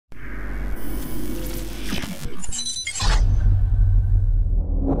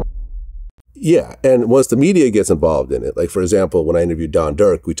Yeah, and once the media gets involved in it, like for example, when I interviewed Don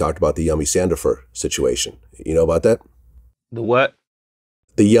Dirk, we talked about the Yummy Sandifer situation. You know about that? The what?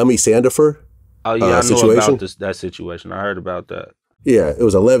 The Yummy Sandifer Oh yeah, I know situation. about that situation. I heard about that. Yeah, it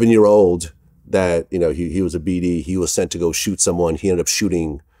was an 11-year-old that, you know, he was a BD. He was sent to go shoot someone. He ended up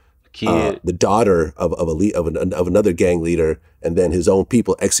shooting the daughter of another gang leader, and then his own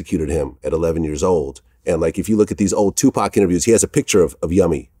people executed him at 11 years old. And like, if you look at these old Tupac interviews, he has a picture of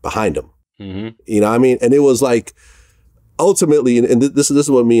Yummy behind him. Mm-hmm. You know what I mean? And it was like, ultimately, and this is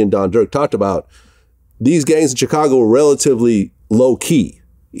what me and Don Dirk talked about, these gangs in Chicago were relatively low key.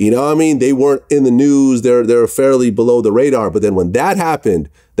 You know what I mean? They weren't in the news. They're fairly below the radar. But then when that happened,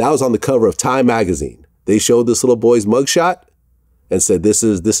 that was on the cover of Time magazine. They showed this little boy's mugshot and said, this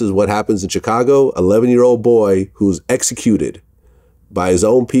is what happens in Chicago. 11-year-old boy who's executed by his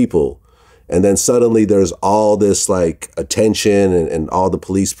own people. And then suddenly there's all this like attention and all the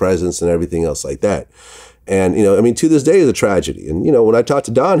police presence and everything else like that. And, you know, I mean, to this day is a tragedy. And, you know, when I talked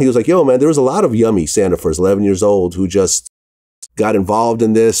to Don, he was like, yo, man, there was a lot of Yummy Sandifers, 11 years old, who just got involved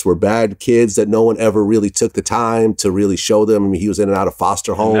in this, were bad kids that no one ever really took the time to really show them. I mean, he was in and out of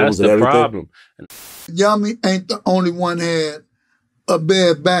foster homes and everything. That's the problem. Yummy ain't the only one had a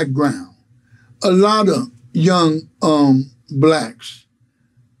bad background. A lot of young blacks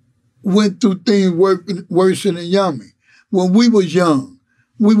went through things worse than Yummy. When we was young,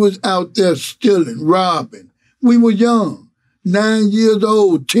 we was out there stealing, robbing. We were young, 9 years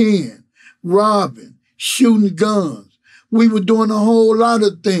old, 10, robbing, shooting guns. We were doing a whole lot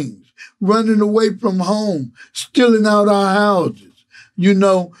of things, running away from home, stealing out our houses, you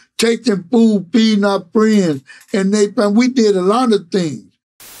know, taking food, feeding our friends, and we did a lot of things.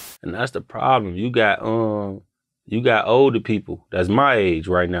 And that's the problem. You got older people that's my age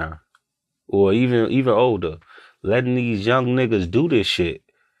right now, or even older, letting these young niggas do this shit.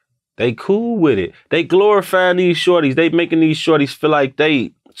 They cool with it. They glorifying these shorties. They making these shorties feel like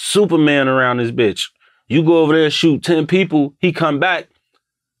they Superman around this bitch. You go over there, shoot 10 people, he come back,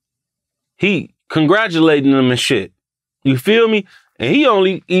 he congratulating them and shit. You feel me? And he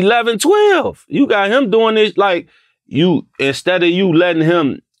only 11, 12. You got him doing this like instead of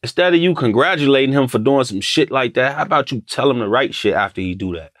you congratulating him for doing some shit like that, how about you tell him the right shit after he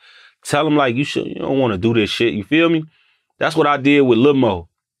do that? Tell him like, you don't want to do this shit, you feel me? That's what I did with Lil Mo.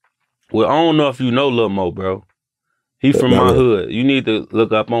 Well, I don't know if you know Lil Mo, bro. He from my hood. You need to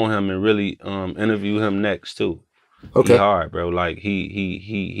look up on him and really interview him next too. Okay. He hard, bro. Like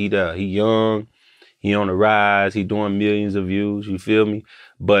he young, he on the rise, he doing millions of views, you feel me?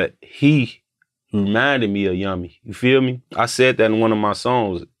 But he reminded me of Yummy. You feel me? I said that in one of my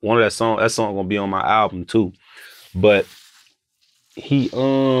songs. That song gonna be on my album too. But he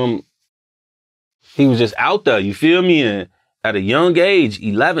was just out there, you feel me? And at a young age,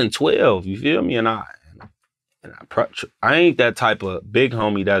 11, 12, you feel me? And I ain't that type of big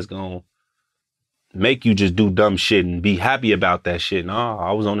homie that's gonna make you just do dumb shit and be happy about that shit. Nah,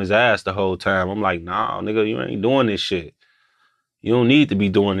 I was on his ass the whole time. I'm like, nah, nigga, you ain't doing this shit. You don't need to be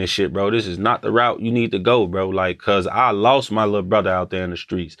doing this shit, bro. This is not the route you need to go, bro. Like, cause I lost my little brother out there in the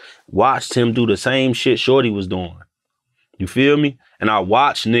streets. Watched him do the same shit Shorty was doing. You feel me? And I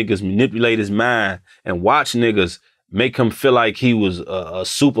watched niggas manipulate his mind and watch niggas make him feel like he was a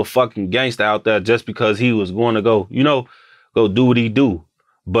super fucking gangster out there just because he was going to go, you know, go do what he do.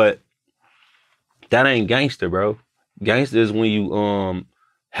 But that ain't gangster, bro. Gangster is when you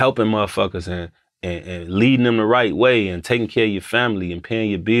helping motherfuckers and leading them the right way and taking care of your family and paying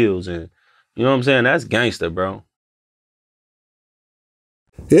your bills, and you know what I'm saying? That's gangster, bro.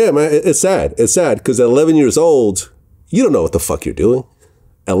 Yeah, man, it's sad. It's sad because at 11 years old, you don't know what the fuck you're doing.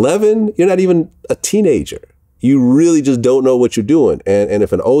 11, you're not even a teenager. You really just don't know what you're doing. And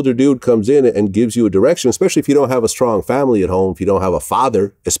if an older dude comes in and gives you a direction, especially if you don't have a strong family at home, if you don't have a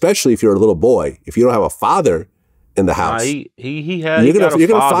father, especially if you're a little boy, if you don't have a father in the house, you're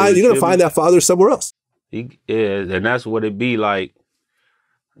gonna find that father somewhere else. And that's what it be like.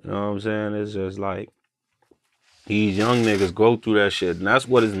 You know what I'm saying? It's just like these young niggas go through that shit, and that's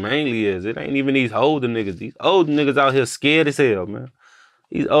what it mainly is. It ain't even these older niggas. These older niggas out here scared as hell, man.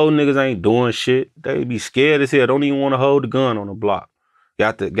 These old niggas ain't doing shit. They be scared as hell. Don't even want to hold the gun on the block.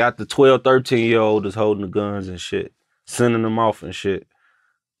 Got the 12, 13-year-old that's holding the guns and shit, sending them off and shit.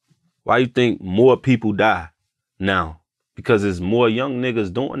 Why you think more people die now? Because there's more young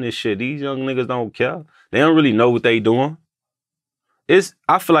niggas doing this shit. These young niggas don't care. They don't really know what they doing.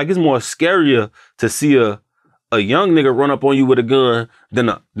 I feel like it's more scarier to see a young nigga run up on you with a gun than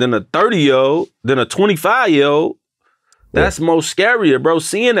a 30-year-old, than a 25-year-old. That's most scarier, bro,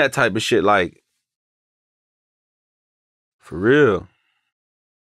 seeing that type of shit, like, for real.